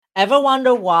Ever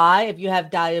wonder why, if you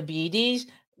have diabetes,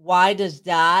 why does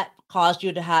that cause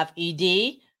you to have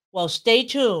ED? Well, stay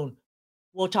tuned.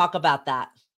 We'll talk about that.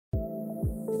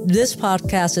 This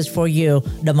podcast is for you,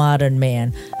 the modern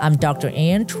man. I'm Dr.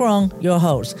 Ann Trung, your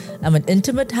host. I'm an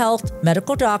intimate health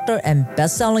medical doctor and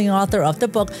best-selling author of the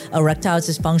book Erectile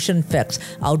Dysfunction Fix.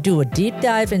 I'll do a deep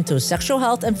dive into sexual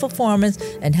health and performance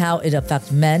and how it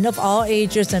affects men of all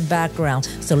ages and backgrounds.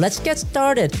 So let's get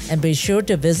started, and be sure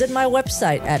to visit my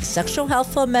website at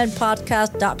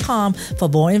sexualhealthformenpodcast.com for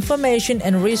more information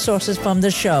and resources from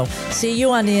the show. See you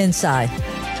on the inside.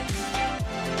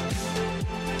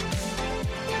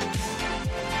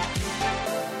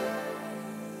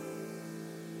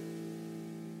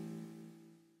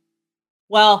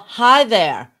 Well, hi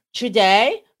there.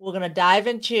 Today, we're going to dive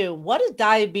into what does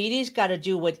diabetes got to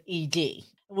do with ED?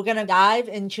 We're going to dive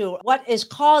into what is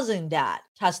causing that.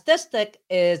 Statistic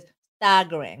is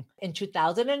staggering. In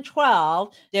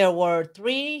 2012, there were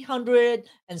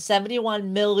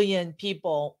 371 million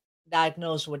people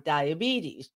diagnosed with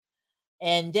diabetes.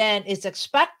 And then it's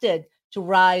expected to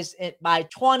rise by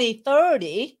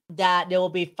 2030 that there will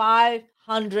be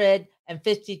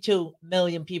 552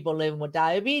 million people living with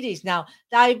diabetes. Now,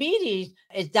 diabetes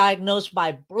is diagnosed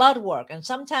by blood work, and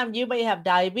sometimes you may have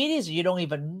diabetes and you don't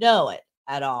even know it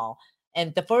at all.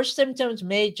 And the first symptoms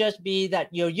may just be that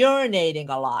you're urinating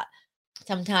a lot,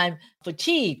 sometimes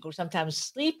fatigue, or sometimes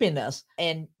sleepiness,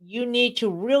 and you need to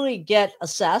really get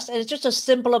assessed. And it's just a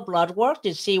simpler blood work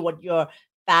to see what your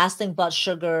fasting blood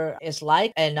sugar is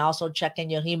like, and also checking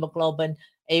your hemoglobin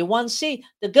A1C.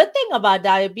 The good thing about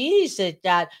diabetes is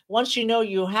that once you know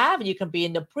you have, you can be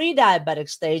in the pre-diabetic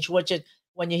stage, which is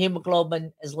when your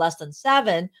hemoglobin is less than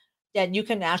 7, then you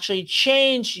can actually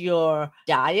change your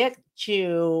diet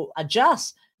to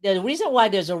adjust. The reason why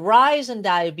there's a rise in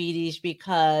diabetes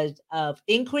because of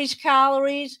increased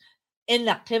calories,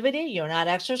 inactivity, you're not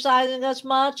exercising as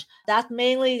much. That's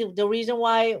mainly the reason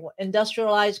why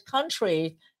industrialized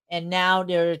countries, and now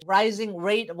there's rising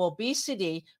rate of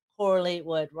obesity correlate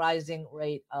with rising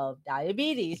rate of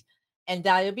diabetes. And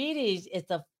diabetes is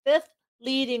the 5th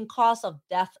leading cause of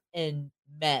death in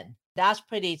men. That's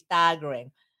pretty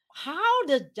staggering. How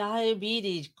does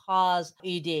diabetes cause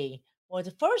ED? Well,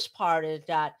 the first part is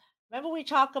that, remember we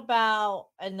talked about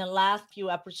in the last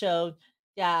few episodes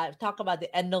that talk about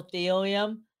the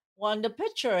endothelium? Well, in the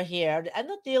picture here, the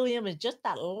endothelium is just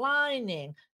that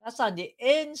lining that's on the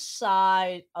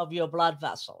inside of your blood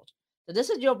vessels. So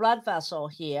this is your blood vessel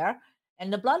here,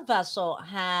 and the blood vessel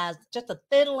has just a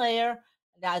thin layer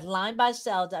that is lined by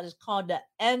cells that is called the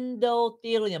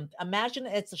endothelium. Imagine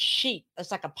it's a sheet.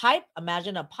 It's like a pipe.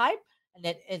 Imagine a pipe, and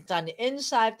then it's on the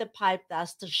inside of the pipe.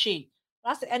 That's the sheet.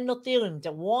 That's the endothelium,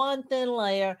 the one thin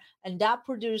layer, and that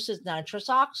produces nitrous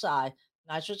oxide.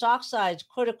 Nitrous oxide is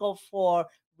critical for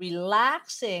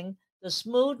relaxing the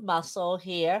smooth muscle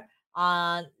here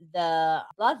on the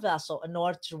blood vessel in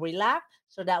order to relax,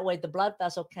 so that way the blood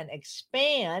vessel can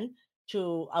expand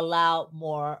to allow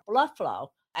more blood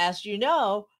flow. As you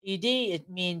know, ED, it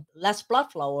means less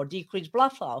blood flow or decreased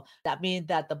blood flow. That means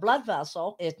that the blood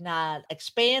vessel is not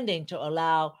expanding to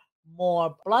allow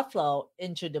more blood flow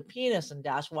into the penis, and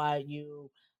that's why you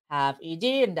have ED,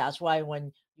 and that's why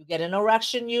when you get an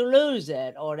erection, you lose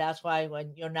it, or that's why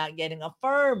when you're not getting a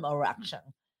firm erection,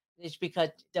 it's because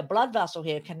the blood vessel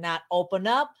here cannot open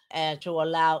up and to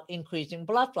allow increasing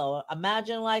blood flow.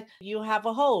 Imagine like you have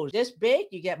a hose this big,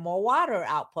 you get more water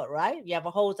output, right? You have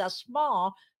a hose that's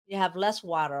small, you have less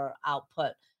water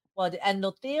output. Well, the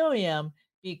endothelium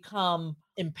become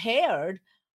impaired,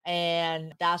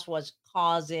 and that's what's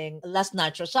causing less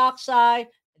nitrous oxide.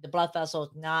 The blood vessel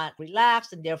is not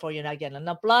relaxed, and therefore you're not getting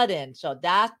enough blood in. So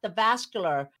that's the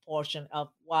vascular portion of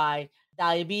why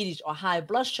diabetes or high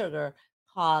blood sugar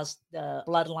cause the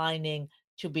blood lining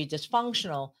to be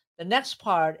dysfunctional. The next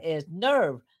part is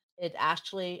nerve. It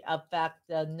actually affects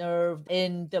the nerve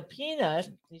in the penis.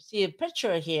 You see a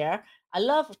picture here. I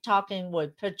love talking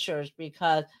with pictures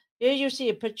because here you see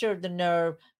a picture of the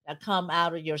nerve that come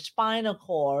out of your spinal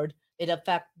cord. It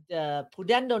affects the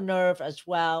pudendal nerve as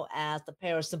well as the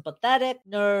parasympathetic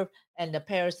nerve. And the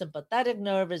parasympathetic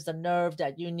nerve is the nerve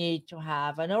that you need to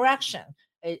have an erection.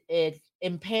 It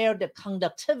impaired the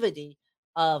conductivity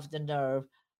of the nerve,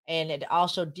 and it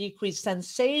also decreased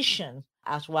sensation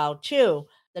as well too.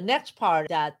 The next part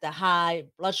that the high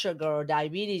blood sugar or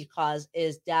diabetes cause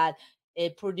is that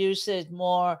it produces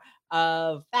more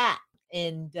of fat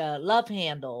in the love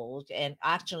handles and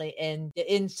actually in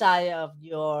the inside of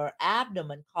your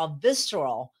abdomen, called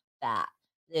visceral fat.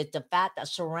 It's the fat that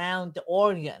surrounds the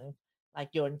organ,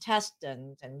 like your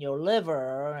intestines and your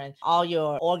liver and all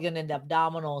your organ in the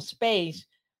abdominal space.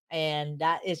 and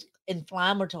that is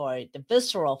inflammatory. The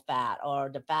visceral fat, or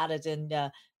the fat is in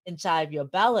the inside of your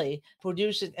belly,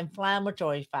 produces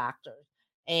inflammatory factors.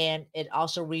 And it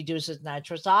also reduces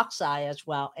nitrous oxide as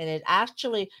well. And it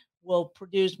actually will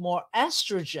produce more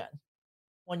estrogen.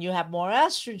 When you have more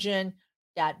estrogen,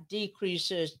 that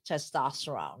decreases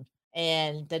testosterone.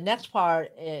 And the next part,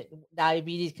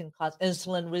 diabetes can cause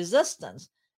insulin resistance.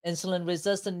 Insulin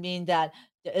resistance means that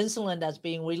the insulin that's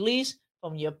being released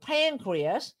from your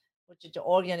pancreas, which is the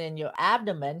organ in your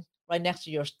abdomen, right next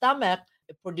to your stomach,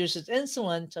 it produces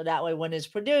insulin. So that way, when it's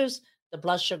produced, the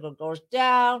blood sugar goes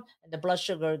down and the blood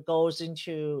sugar goes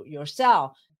into your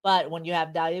cell. But when you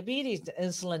have diabetes, the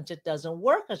insulin just doesn't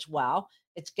work as well.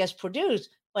 It gets produced,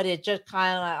 but it just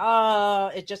kind of like,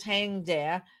 oh, it just hangs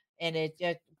there and it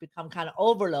just become kind of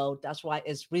overload. That's why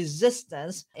it's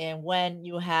resistance. And when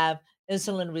you have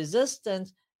insulin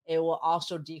resistance, it will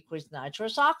also decrease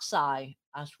nitrous oxide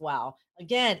as well.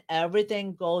 Again,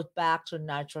 everything goes back to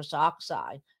nitrous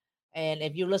oxide. And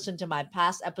if you listen to my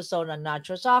past episode on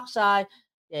nitrous oxide,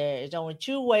 there's only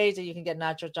two ways that you can get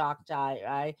nitrous oxide,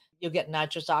 right? You get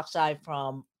nitrous oxide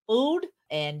from food,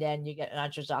 and then you get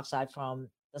nitrous oxide from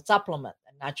the supplement.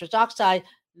 And nitrous oxide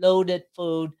loaded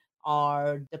food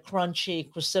are the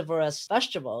crunchy cruciferous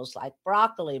vegetables like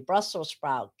broccoli, Brussels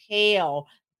sprout, kale,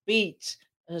 beets,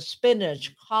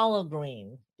 spinach, collard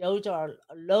green. Those are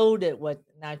loaded with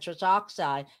nitrous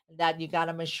oxide. That you got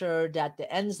to make sure that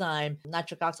the enzyme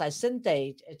nitric oxide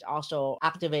synthase is also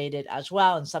activated as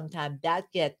well. And sometimes that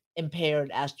gets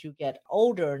impaired as you get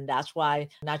older, and that's why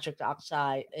nitric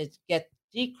oxide is get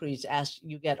decreased as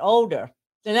you get older.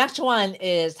 The next one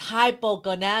is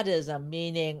hypogonadism,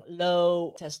 meaning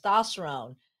low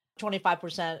testosterone.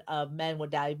 25% of men with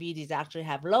diabetes actually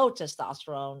have low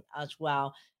testosterone as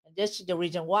well. And this is the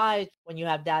reason why when you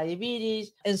have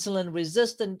diabetes, insulin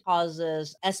resistant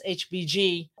causes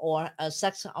SHBG, or a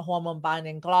sex hormone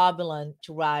binding globulin,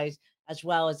 to rise, as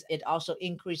well as it also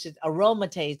increases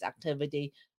aromatase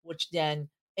activity, which then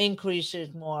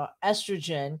increases more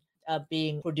estrogen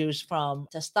being produced from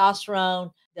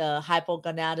testosterone. The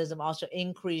hypogonadism also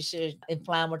increases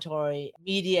inflammatory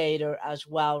mediator as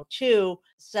well too.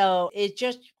 So it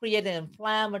just creates an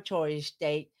inflammatory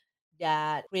state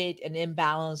that create an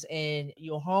imbalance in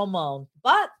your hormone.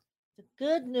 But the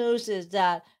good news is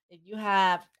that if you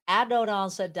have adult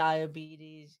onset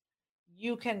diabetes,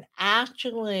 you can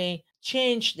actually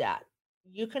change that.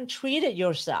 You can treat it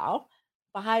yourself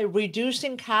by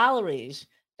reducing calories.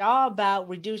 It's all about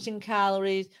reducing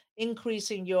calories,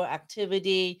 increasing your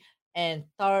activity, and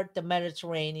start the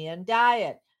Mediterranean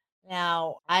diet.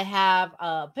 Now, I have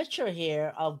a picture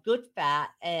here of good fat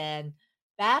and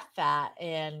bad fat.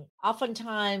 And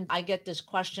oftentimes I get this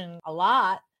question a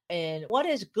lot. And what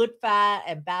is good fat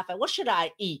and bad fat? What should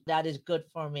I eat that is good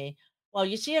for me? Well,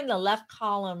 you see in the left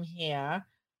column here,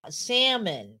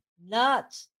 salmon,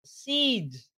 nuts,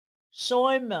 seeds,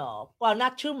 soy milk. Well,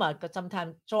 not too much, but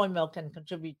sometimes soy milk can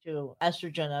contribute to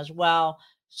estrogen as well.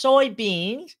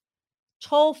 Soybeans,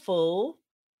 tofu,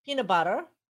 peanut butter,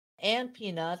 and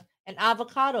peanuts, and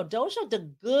avocado. Those are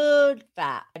the good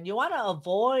fat. And you want to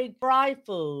avoid fried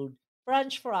food,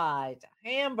 French fries,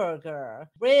 hamburger,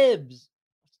 ribs,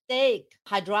 steak,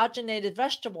 hydrogenated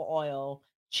vegetable oil,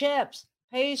 chips,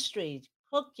 pastries,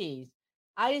 cookies,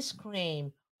 ice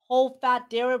cream, whole fat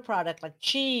dairy product like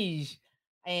cheese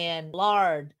and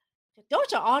lard.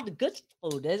 Those are all the good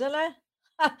food, isn't it?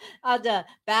 The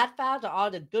bad fats are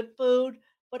all the good food,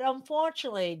 but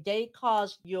unfortunately, they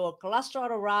cause your cholesterol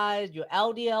to rise, your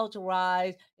LDL to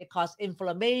rise. It causes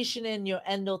inflammation in your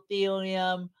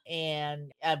endothelium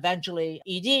and eventually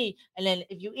ED. And then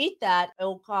if you eat that, it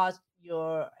will cause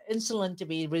your insulin to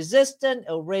be resistant.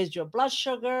 It'll raise your blood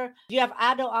sugar. If you have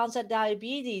adult onset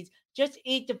diabetes, just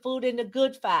eat the food in the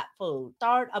good fat food.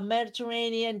 Start a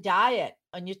Mediterranean diet.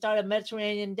 When you start a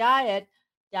Mediterranean diet,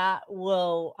 that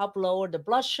will help lower the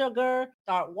blood sugar.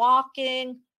 Start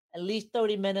walking at least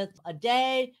 30 minutes a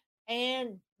day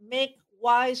and make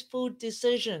wise food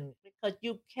decisions, because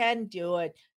you can do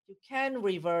it. You can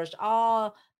reverse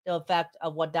all the effect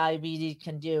of what diabetes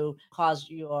can do, cause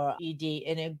your ED,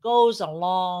 and it goes a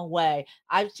long way.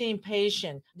 I've seen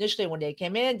patients initially when they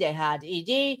came in, they had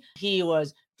ED. He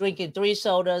was drinking 3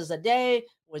 sodas a day,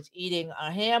 was eating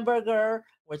a hamburger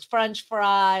with French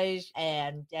fries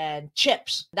and then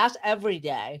chips. That's every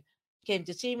day. Came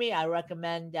to see me. I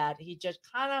recommend that he just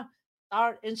kind of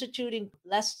start instituting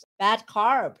less bad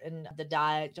carb in the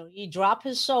diet. So he dropped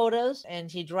his sodas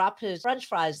and he dropped his French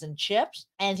fries and chips,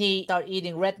 and he started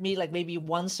eating red meat like maybe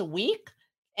once a week.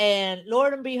 And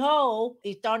Lord and behold,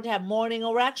 he started to have morning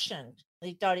erections.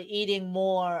 He started eating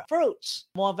more fruits,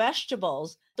 more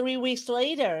vegetables. 3 weeks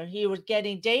later, he was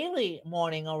getting daily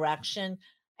morning erection.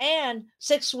 And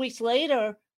 6 weeks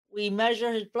later, we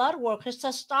measure his blood work, his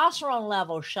testosterone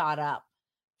level shot up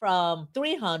from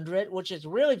 300, which is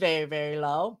really very, very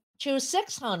low, to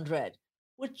 600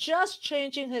 with just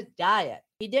changing his diet.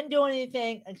 He didn't do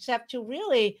anything except to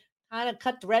really kind of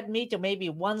cut the red meat to maybe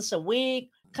once a week,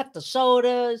 cut the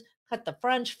sodas, cut the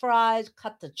french fries,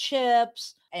 cut the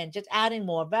chips, and just adding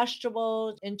more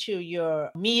vegetables into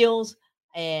your meals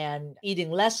and eating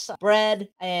less bread.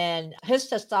 And his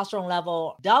testosterone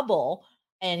level double,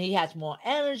 and he has more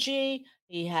energy.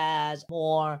 He has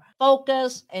more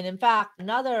focus. And in fact,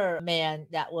 another man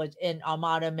that was in our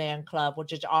Modern Man Club,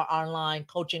 which is our online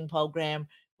coaching program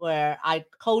where I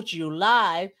coach you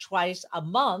live twice a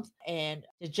month. And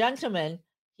the gentleman,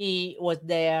 he was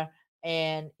there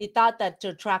and he thought that to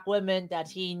attract women that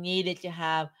he needed to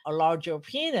have a larger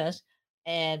penis.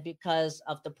 And because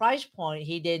of the price point,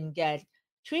 he didn't get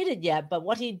treated yet. But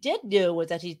what he did do was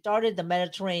that he started the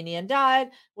Mediterranean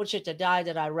diet, which is a diet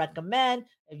that I recommend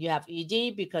if you have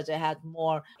ED because it has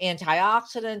more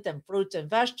antioxidants and fruits and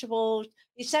vegetables.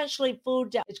 Essentially,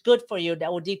 food that is good for you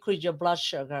that will decrease your blood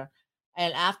sugar.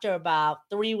 And after about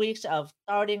 3 weeks of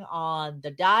starting on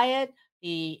the diet,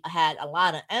 he had a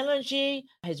lot of energy.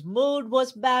 His mood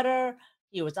was better.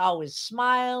 He was always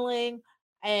smiling.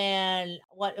 And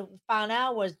what we found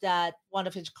out was that one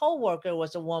of his coworkers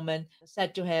was a woman,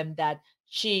 said to him that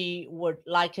she would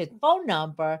like his phone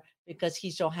number because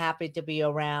he's so happy to be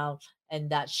around and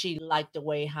that she liked the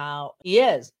way how he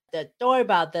is. The story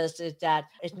about this is that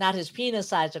it's not his penis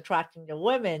size attracting the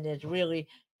women, it's really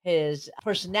his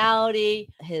personality,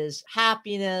 his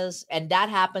happiness, and that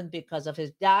happened because of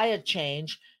his diet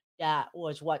change. That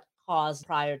was what caused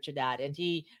prior to that. And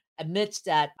he admits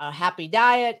that a happy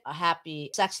diet, a happy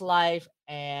sex life,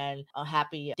 and a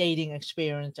happy dating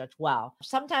experience as well.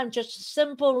 Sometimes just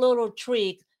simple little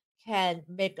tweak can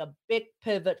make a big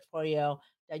pivot for you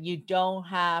that you don't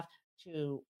have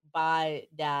to buy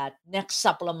that next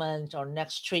supplement or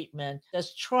next treatment.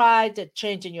 Just try to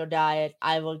change in your diet.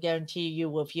 I will guarantee you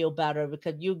will feel better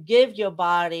because you give your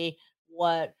body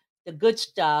what the good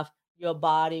stuff, your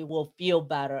body will feel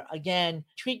better. Again,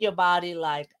 treat your body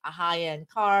like a high-end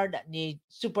car that needs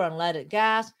super unleaded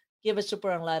gas. Give it super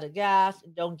unleaded gas.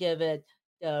 Don't give it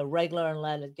the regular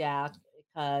unleaded gas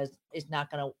because it's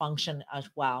not going to function as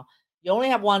well. You only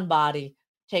have one body.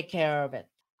 Take care of it.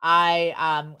 I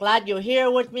am glad you're here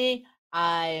with me.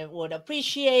 I would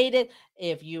appreciate it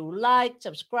if you like,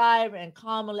 subscribe, and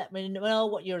comment. Let me know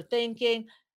what you're thinking.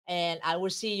 And I will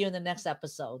see you in the next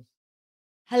episode.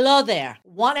 Hello there.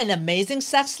 Want an amazing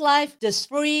sex life? This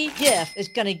free gift is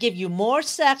going to give you more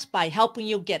sex by helping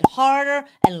you get harder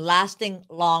and lasting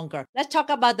longer. Let's talk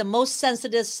about the most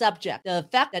sensitive subject, the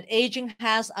effect that aging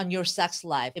has on your sex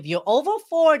life. If you're over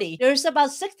 40, there's about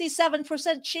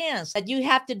 67% chance that you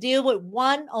have to deal with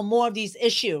one or more of these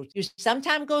issues. You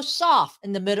sometimes go soft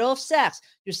in the middle of sex.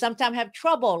 You sometimes have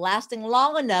trouble lasting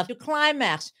long enough to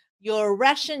climax. Your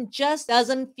erection just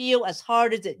doesn't feel as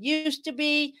hard as it used to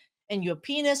be. And your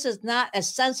penis is not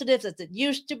as sensitive as it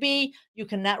used to be. You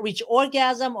cannot reach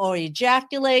orgasm or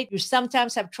ejaculate. You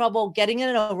sometimes have trouble getting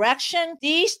an erection.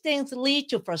 These things lead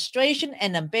to frustration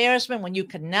and embarrassment when you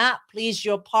cannot please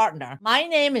your partner. My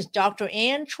name is Dr.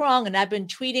 Ann Trung, and I've been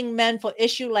treating men for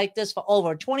issues like this for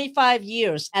over 25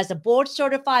 years. As a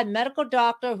board-certified medical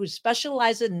doctor who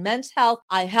specializes in men's health,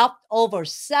 I helped over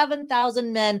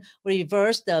 7,000 men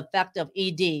reverse the effect of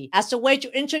ED. As a way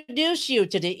to introduce you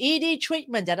to the ED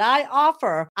treatment that I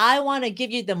offer, I want to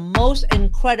give you the most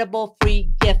incredible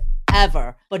free gift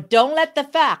ever. But don't let the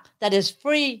fact that it's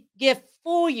free gift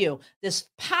fool you. This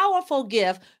powerful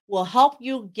gift will help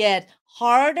you get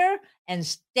harder and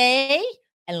stay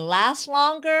and last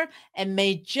longer and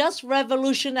may just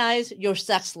revolutionize your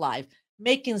sex life,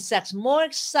 making sex more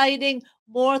exciting,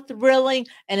 more thrilling,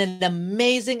 and an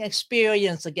amazing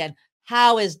experience again.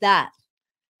 How is that?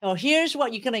 So here's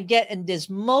what you're going to get in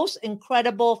this most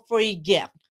incredible free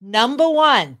gift. Number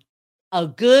one, a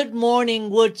good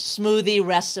morning wood smoothie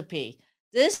recipe.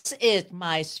 This is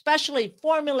my specially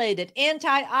formulated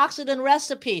antioxidant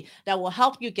recipe that will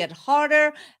help you get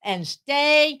harder and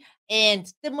stay and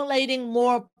stimulating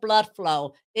more blood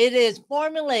flow. It is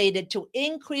formulated to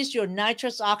increase your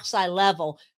nitrous oxide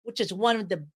level, which is one of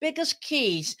the biggest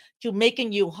keys to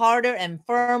making you harder and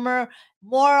firmer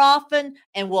more often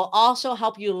and will also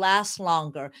help you last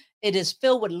longer. It is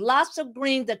filled with lots of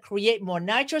greens that create more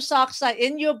nitrous oxide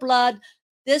in your blood.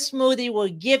 This smoothie will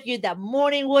give you that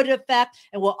morning wood effect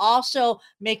and will also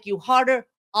make you harder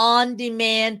on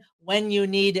demand when you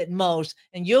need it most.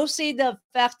 And you'll see the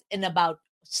effect in about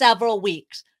several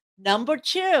weeks. Number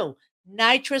two,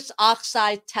 nitrous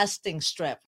oxide testing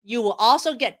strip. You will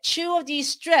also get 2 of these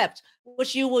strips,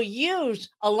 which you will use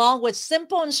along with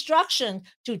simple instructions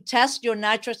to test your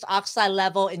nitrous oxide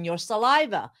level in your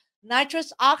saliva.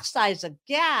 Nitrous oxide is a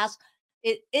gas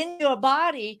in your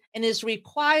body and is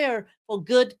required for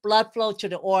good blood flow to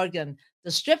the organ.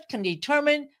 The strip can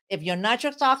determine if your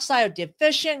nitrous oxide are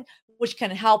deficient, which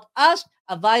can help us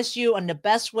advise you on the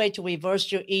best way to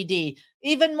reverse your ED.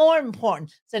 Even more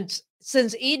important,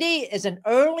 since ED is an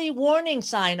early warning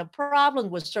sign of problems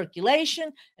with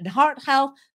circulation and heart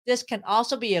health, this can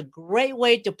also be a great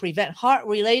way to prevent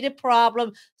heart-related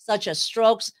problems such as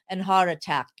strokes and heart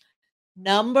attacks.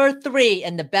 Number 3,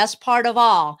 and the best part of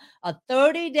all, a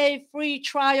 30-day free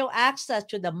trial access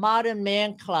to the Modern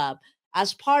Man Club.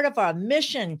 As part of our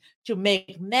mission to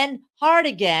make men hard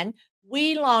again,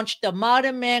 we launched the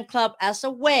Modern Man Club as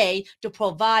a way to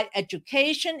provide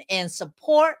education and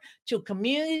support to a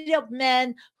community of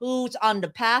men who's on the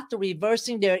path to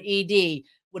reversing their ED,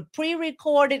 with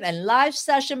pre-recorded and live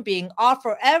session being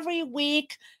offered every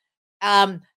week.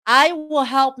 I will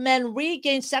help men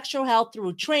regain sexual health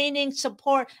through training,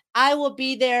 support. I will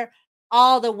be there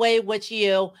all the way with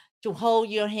you to hold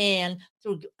your hand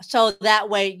so that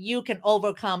way you can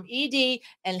overcome ED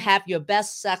and have your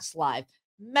best sex life.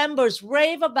 Members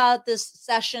rave about this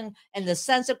session and the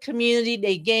sense of community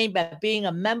they gain by being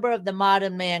a member of the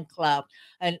Modern Man Club.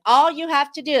 And all you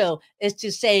have to do is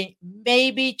to say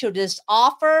maybe to this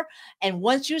offer. And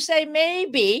once you say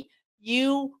maybe,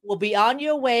 you will be on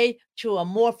your way to a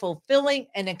more fulfilling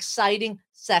and exciting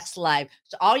sex life.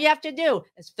 So all you have to do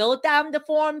is fill down the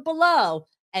form below,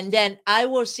 and then I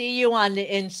will see you on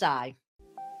the inside.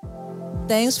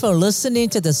 Thanks for listening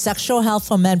to the Sexual Health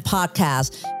for Men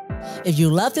podcast. If you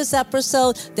love this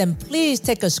episode, then please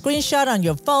take a screenshot on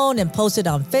your phone and post it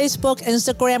on Facebook,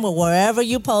 Instagram, or wherever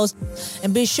you post.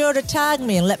 And be sure to tag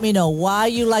me and let me know why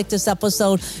you like this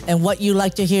episode and what you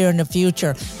like to hear in the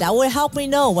future. That will help me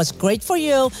know what's great for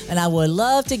you, and I would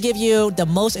love to give you the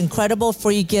most incredible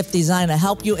free gift designed to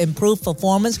help you improve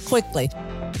performance quickly.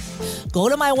 Go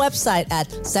to my website at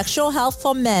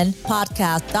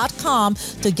sexualhealthformenpodcast.com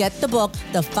to get the book,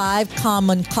 The 5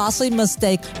 Common Costly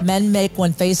Mistakes Men Make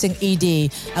When Facing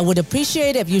ED. I would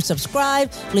appreciate it if you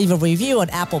subscribe, leave a review on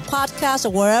Apple Podcasts or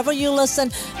wherever you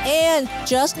listen, and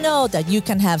just know that you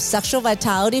can have sexual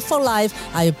vitality for life.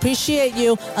 I appreciate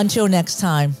you. Until next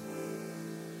time.